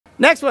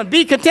Next one,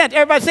 be content.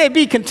 Everybody say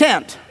be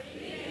content. Be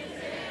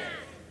content.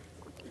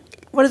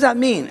 What does that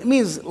mean? It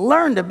means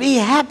learn to be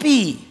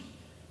happy.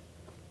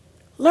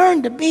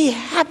 Learn to be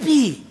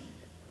happy.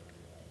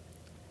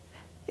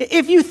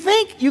 If you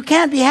think you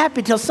can't be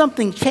happy till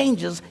something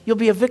changes, you'll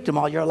be a victim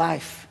all your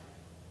life.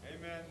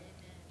 Amen.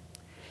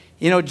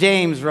 You know,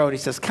 James wrote, he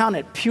says, count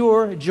it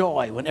pure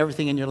joy when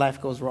everything in your life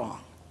goes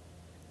wrong.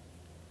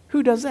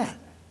 Who does that?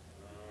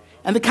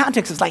 And the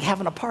context is like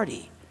having a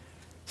party.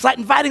 It's like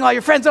inviting all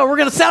your friends over. We're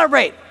going to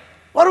celebrate.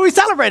 What are we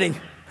celebrating?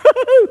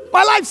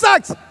 My life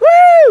sucks.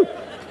 Woo!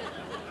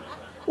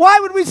 Why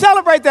would we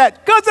celebrate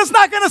that? Because it's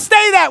not going to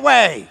stay that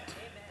way.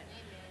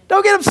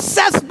 Don't get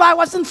obsessed by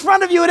what's in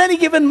front of you at any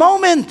given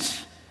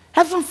moment.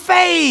 Have some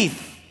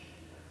faith.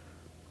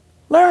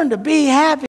 Learn to be happy.